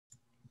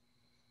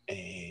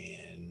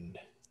And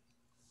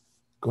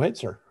go ahead,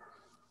 sir.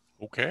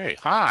 Okay.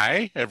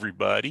 Hi,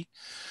 everybody.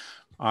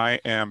 I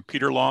am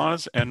Peter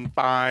Laws,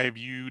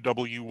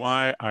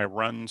 N5UWY. I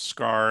run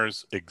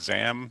SCAR's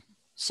exam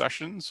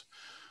sessions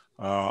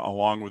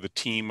along with a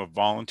team of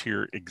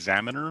volunteer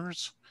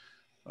examiners.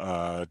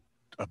 God,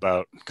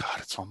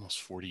 it's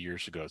almost 40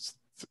 years ago. It's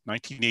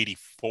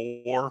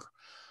 1984.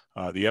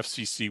 The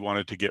FCC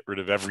wanted to get rid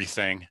of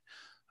everything.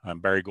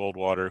 Barry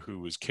Goldwater, who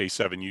was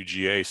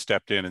K7UGA,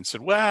 stepped in and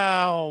said,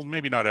 well,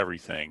 maybe not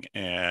everything.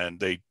 And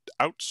they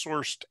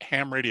outsourced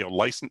ham radio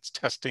license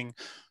testing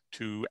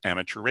to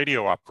amateur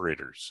radio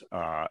operators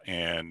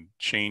and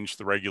changed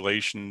the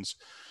regulations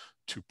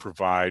to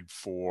provide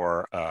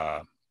for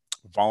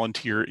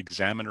volunteer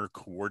examiner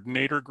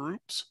coordinator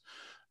groups.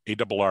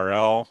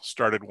 ARRL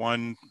started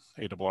one,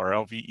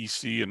 ARRL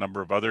VEC, a number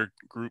of other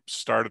groups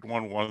started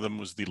one. One of them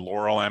was the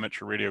Laurel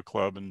Amateur Radio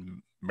Club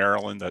in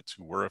Maryland. That's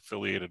who we're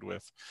affiliated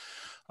with.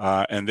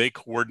 And they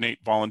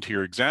coordinate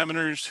volunteer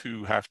examiners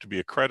who have to be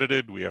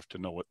accredited. We have to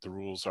know what the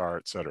rules are,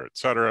 et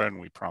cetera,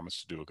 and we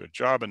promise to do a good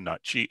job and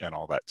not cheat and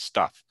all that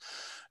stuff.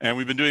 And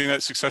we've been doing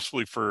that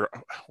successfully for,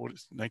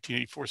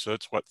 1984? So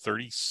that's what,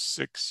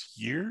 36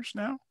 years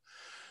now?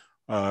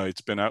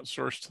 It's been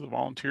outsourced to the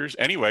volunteers.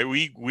 Anyway,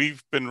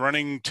 we've been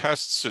running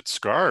tests at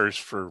SCARS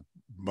for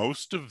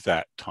most of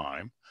that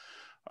time.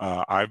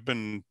 I've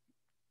been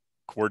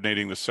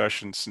coordinating the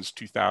session since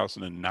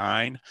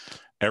 2009.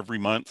 Every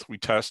month we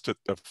test at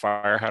the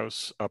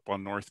firehouse up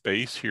on North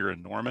Base here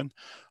in Norman.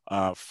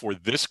 For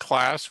this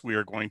class, we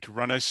are going to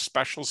run a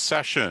special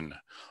session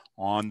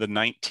on the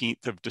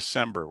 19th of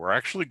December. We're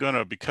actually going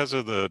to, because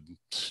of the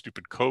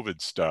stupid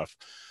COVID stuff,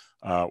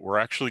 we're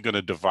actually going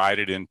to divide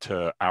it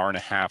into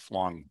hour-and-a-half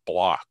long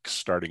blocks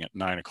starting at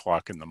 9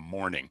 o'clock in the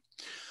morning.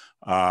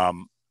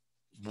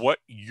 What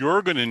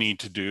you're going to need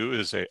to do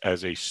is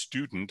as a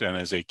student and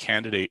as a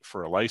candidate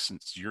for a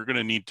license, you're going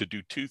to need to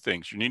do two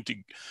things. You're going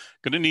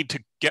to need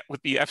to get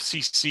with the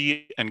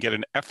FCC and get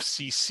an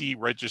FCC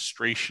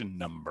registration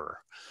number.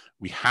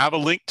 We have a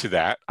link to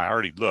that. I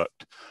already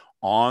looked.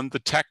 On the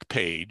tech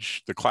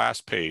page, the class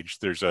page,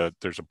 there's a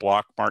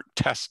block marked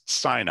test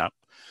sign up.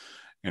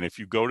 And if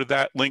you go to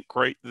that link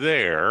right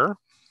there,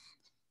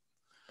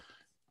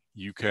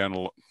 you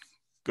can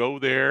go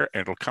there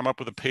and it'll come up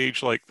with a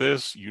page like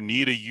this. You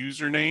need a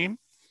username.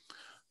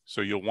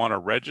 So you'll want to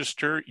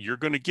register. You're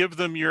going to give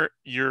them your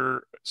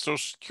social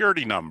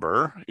security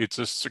number. It's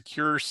a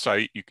secure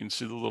site. You can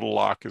see the little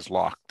lock is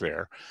locked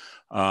there.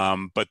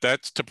 But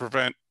that's to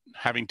prevent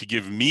having to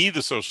give me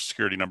the social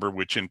security number,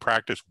 which in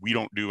practice we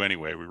don't do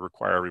anyway. We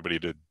require everybody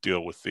to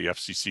deal with the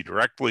FCC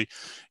directly,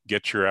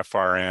 get your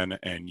FRN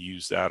and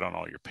use that on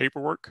all your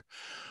paperwork.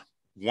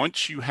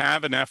 Once you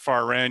have an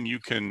FRN, you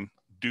can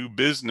do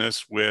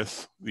business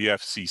with the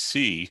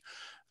FCC.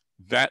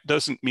 That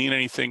doesn't mean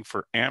anything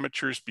for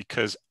amateurs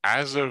because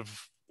as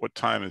of, what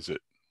time is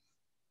it?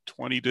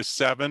 20 to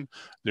 7,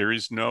 there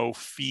is no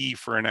fee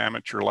for an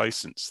amateur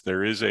license.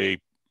 There is a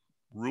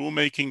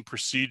rulemaking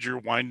procedure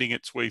winding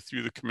its way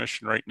through the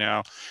commission right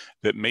now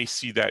that may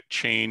see that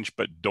change,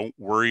 but don't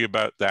worry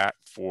about that.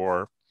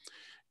 For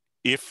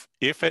if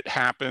it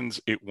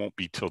happens, it won't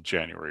be till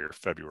January or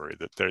February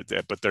but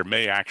there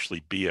may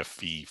actually be a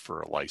fee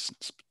for a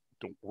license.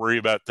 Don't worry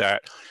about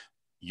that.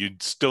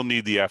 You'd still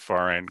need the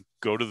FRN.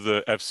 Go to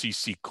the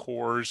FCC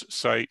CORS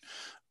site.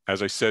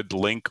 As I said,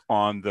 link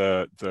on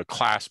the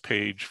class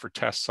page for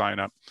test sign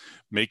up.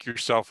 Make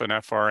yourself an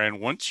FRN.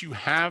 Once you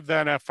have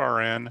that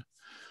FRN,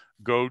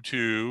 go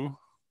to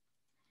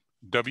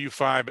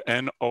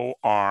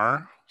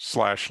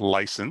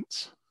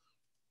W5NOR/license.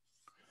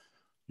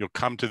 You'll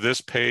come to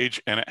this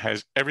page and it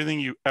has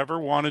everything you ever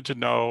wanted to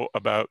know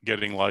about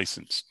getting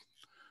licensed.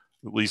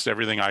 At least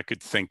everything I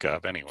could think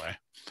of anyway.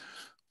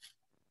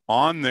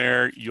 On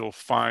there, you'll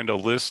find a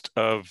list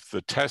of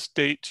the test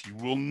dates. You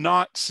will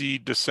not see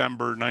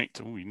December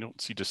 9th. Oh, you don't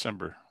see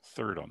December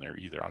 3rd on there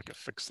either. I'll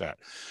fix that.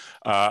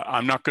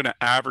 I'm not going to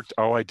advertise.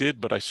 Oh, I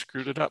did, but I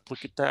screwed it up.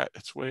 Look at that.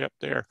 It's way up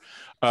there.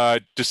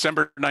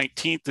 December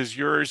 19th is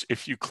yours.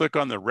 If you click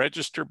on the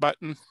register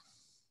button,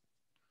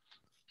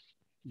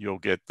 you'll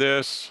get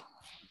this,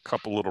 a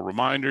couple little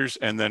reminders,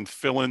 and then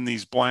fill in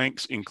these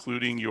blanks,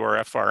 including your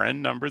FRN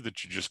number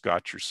that you just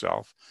got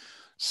yourself.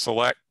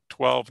 Select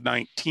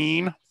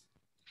 1219.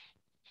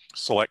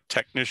 Select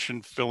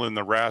technician, fill in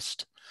the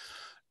rest.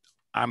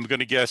 I'm going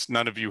to guess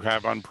none of you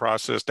have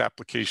unprocessed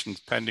applications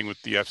pending with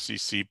the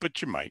FCC,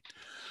 but you might.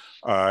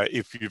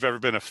 If you've ever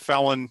been a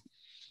felon,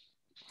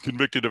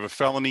 convicted of a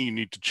felony, you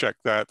need to check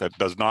that. That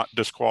does not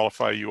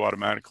disqualify you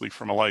automatically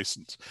from a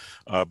license.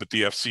 But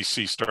the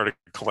FCC started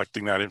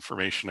collecting that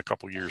information a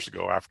couple years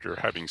ago after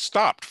having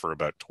stopped for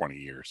about 20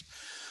 years.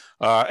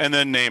 And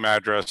then name,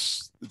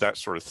 address, that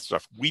sort of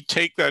stuff. We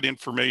take that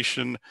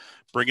information,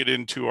 bring it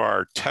into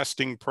our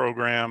testing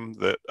program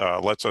that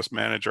lets us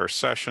manage our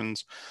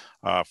sessions.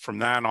 From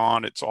that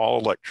on, it's all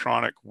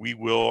electronic. We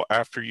will,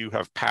 after you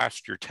have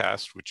passed your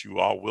test, which you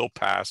all will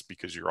pass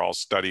because you're all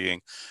studying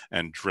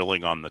and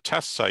drilling on the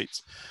test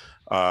sites.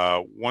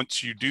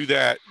 Once you do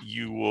that,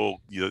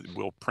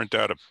 we'll print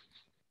out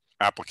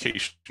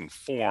application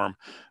form,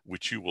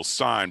 which you will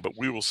sign, but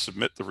we will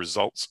submit the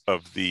results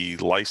of the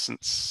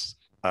license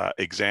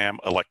exam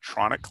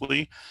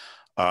electronically,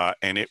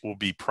 and it will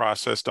be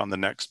processed on the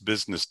next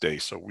business day.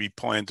 So we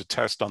plan to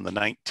test on the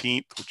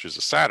 19th, which is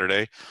a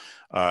Saturday.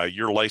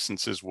 Your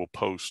licenses will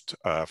post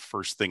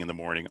first thing in the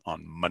morning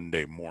on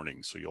Monday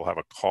morning. So you'll have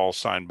a call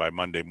sign by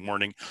Monday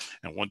morning.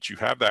 And once you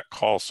have that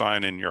call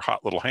sign in your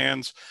hot little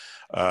hands,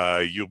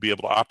 you'll be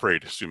able to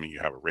operate, assuming you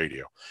have a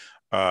radio.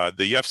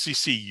 The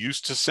FCC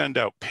used to send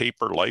out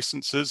paper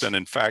licenses. And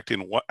in fact,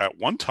 at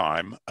one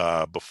time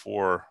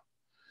before,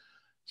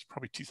 it's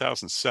probably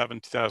 2007,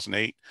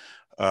 2008,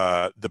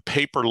 the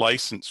paper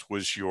license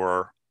was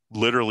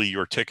literally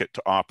your ticket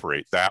to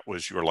operate. That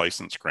was your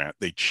license grant.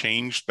 They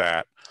changed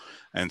that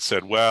and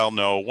said, well,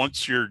 no,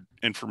 once your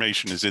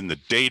information is in the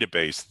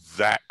database,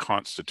 that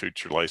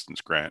constitutes your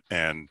license grant.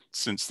 And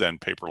since then,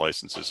 paper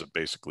licenses have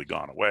basically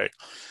gone away.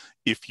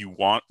 If you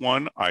want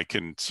one, I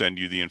can send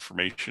you the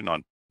information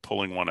on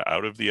pulling one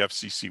out of the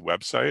FCC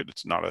website.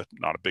 It's not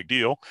a big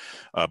deal,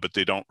 but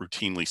they don't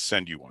routinely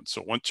send you one.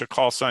 So once your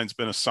call sign's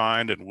been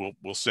assigned, and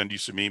we'll send you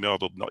some email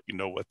to let you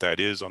know what that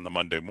is on the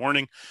Monday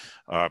morning,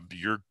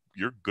 you're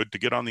good to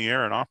get on the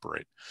air and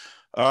operate.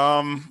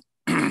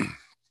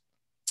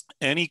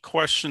 Any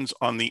questions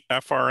on the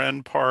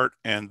FRN part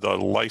and the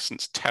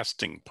license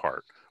testing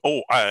part?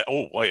 I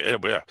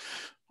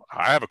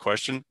have a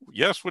question.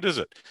 Yes, what is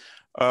it?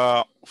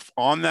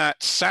 On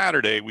that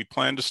Saturday, we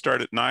plan to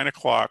start at 9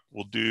 o'clock.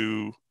 We'll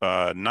do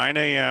 9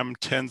 a.m.,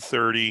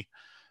 10:30,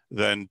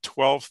 then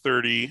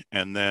 12:30,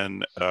 and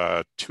then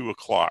 2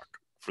 o'clock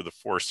for the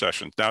 4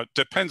 sessions. Now, it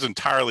depends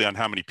entirely on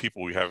how many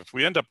people we have. If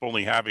we end up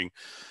only having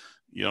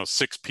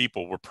 6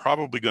 people, we're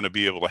probably going to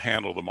be able to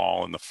handle them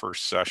all in the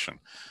first session.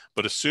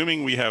 But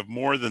assuming we have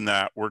more than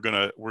that, we're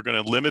gonna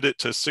limit it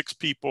to 6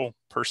 people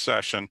per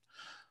session.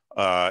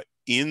 When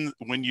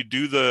you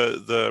do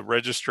the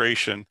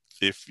registration,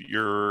 if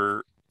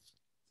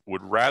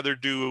would rather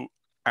do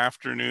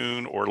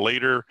afternoon or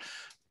later,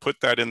 put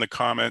that in the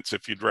comments.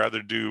 If you'd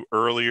rather do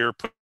earlier,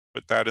 put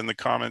that in the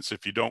comments.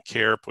 If you don't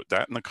care, put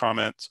that in the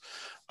comments,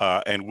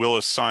 and we'll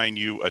assign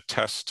you a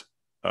test,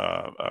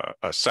 a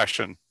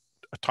session,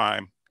 a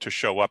time to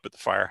show up at the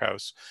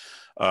firehouse.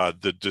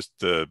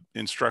 The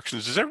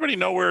instructions. Does everybody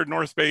know where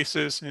North Base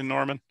is in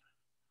Norman?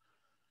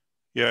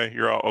 Yeah,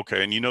 you're all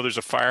okay. And there's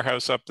a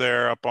firehouse up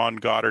there, up on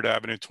Goddard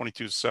Avenue,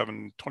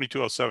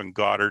 2207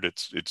 Goddard.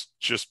 It's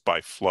just by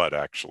Flood,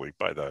 actually,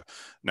 by the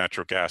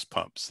natural gas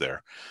pumps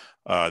there.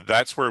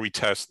 That's where we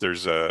test.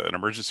 There's an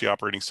emergency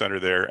operating center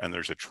there, and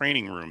there's a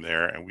training room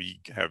there, and we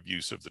have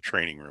use of the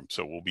training room.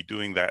 So we'll be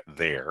doing that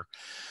there.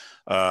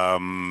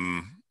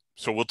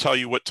 So we'll tell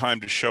you what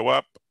time to show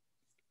up.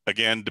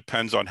 Again,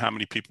 depends on how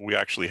many people we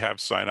actually have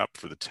sign up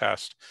for the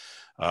test.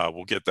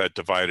 We'll get that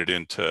divided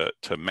into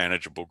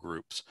manageable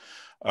groups.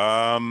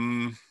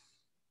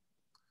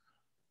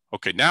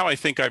 Okay, now I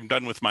think I'm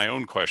done with my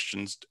own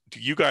questions. Do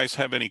you guys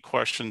have any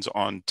questions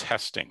on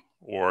testing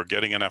or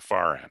getting an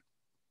FRN?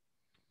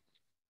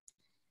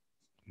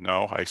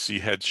 No, I see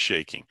heads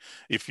shaking.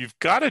 If you've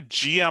got a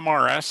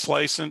GMRS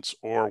license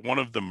or one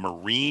of the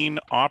marine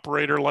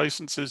operator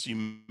licenses,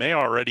 you may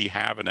already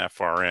have an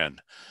FRN.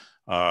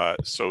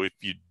 So if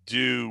you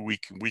do, we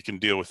can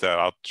deal with that.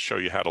 I'll show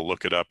you how to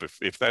look it up.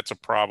 If that's a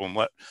problem,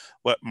 let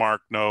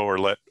Mark know or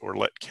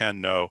let Ken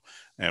know,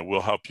 and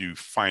we'll help you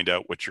find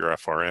out what your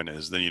FRN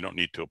is. Then you don't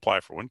need to apply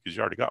for one because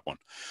you already got one.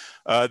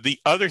 The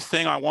other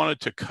thing I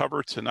wanted to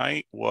cover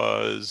tonight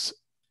was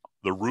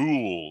the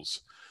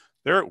rules.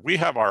 We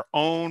have our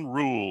own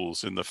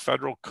rules in the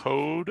Federal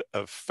Code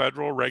of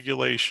Federal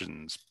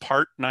Regulations,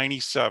 Part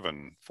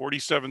 97,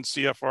 47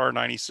 CFR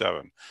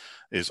 97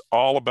 is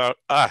all about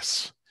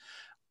us.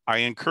 I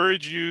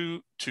encourage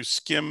you to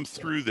skim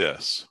through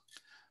this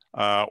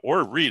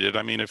or read it.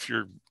 I mean, if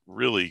you're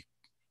really,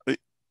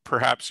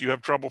 perhaps you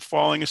have trouble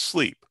falling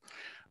asleep,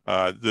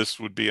 this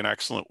would be an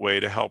excellent way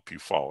to help you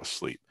fall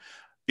asleep.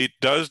 It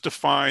does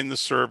define the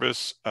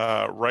service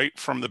right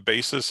from the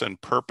basis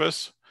and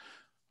purpose.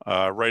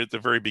 Right at the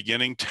very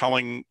beginning,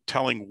 telling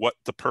what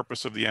the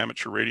purpose of the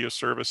amateur radio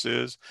service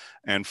is.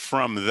 And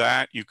from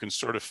that, you can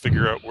sort of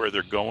figure out where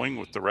they're going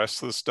with the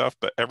rest of the stuff.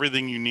 But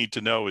everything you need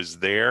to know is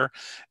there.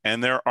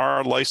 And there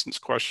are license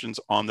questions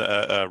on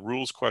the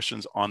rules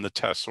questions on the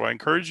test. So I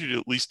encourage you to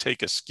at least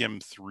take a skim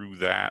through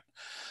that.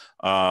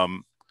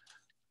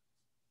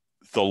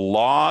 The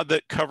law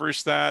that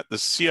covers that, the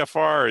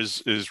CFR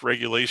is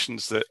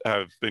regulations that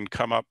have been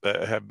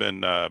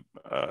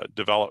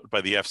developed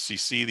by the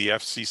FCC. The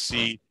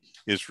FCC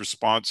is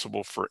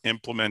responsible for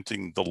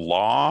implementing the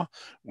law,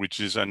 which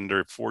is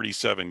under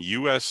 47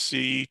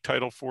 USC,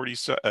 Title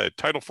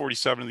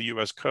 47 of the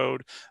US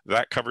Code.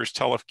 That covers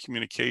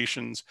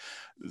telecommunications.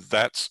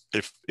 That's,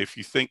 if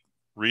you think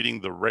reading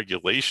the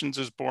regulations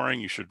is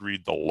boring, you should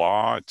read the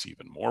law. It's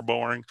even more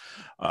boring,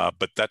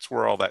 but that's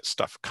where all that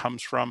stuff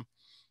comes from.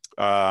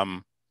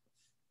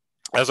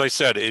 As I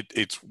said,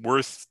 it's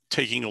worth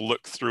taking a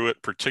look through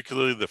it,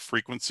 particularly the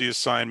frequency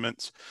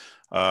assignments.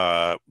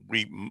 A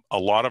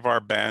lot of our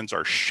bands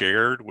are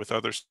shared with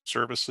other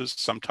services.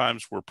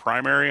 Sometimes we're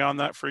primary on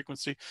that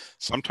frequency.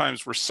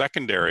 Sometimes we're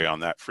secondary on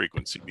that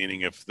frequency,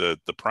 meaning if the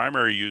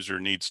primary user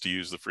needs to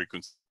use the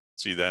frequency,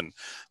 then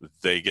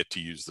they get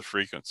to use the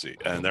frequency.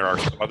 And there are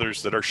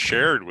others that are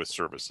shared with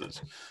services.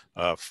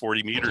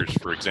 40 meters,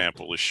 for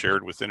example, is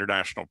shared with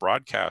international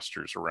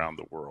broadcasters around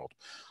the world.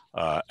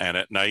 And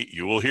at night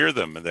you will hear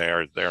them.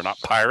 They're not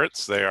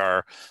pirates.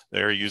 They're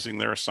using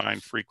their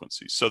assigned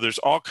frequencies. So there's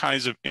all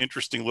kinds of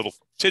interesting little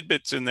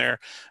tidbits in there.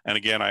 And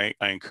again, I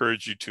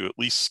encourage you to at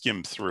least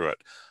skim through it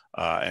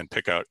and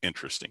pick out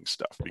interesting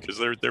stuff, because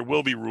there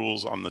will be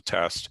rules on the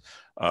test,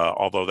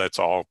 although that's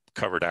all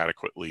covered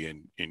adequately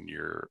in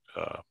your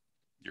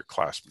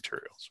class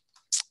materials.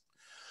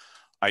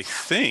 I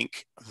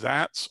think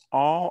that's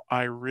all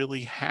I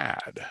really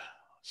had.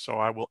 So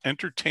I will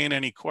entertain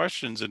any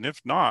questions, and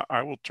if not,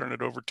 I will turn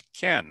it over to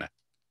Ken.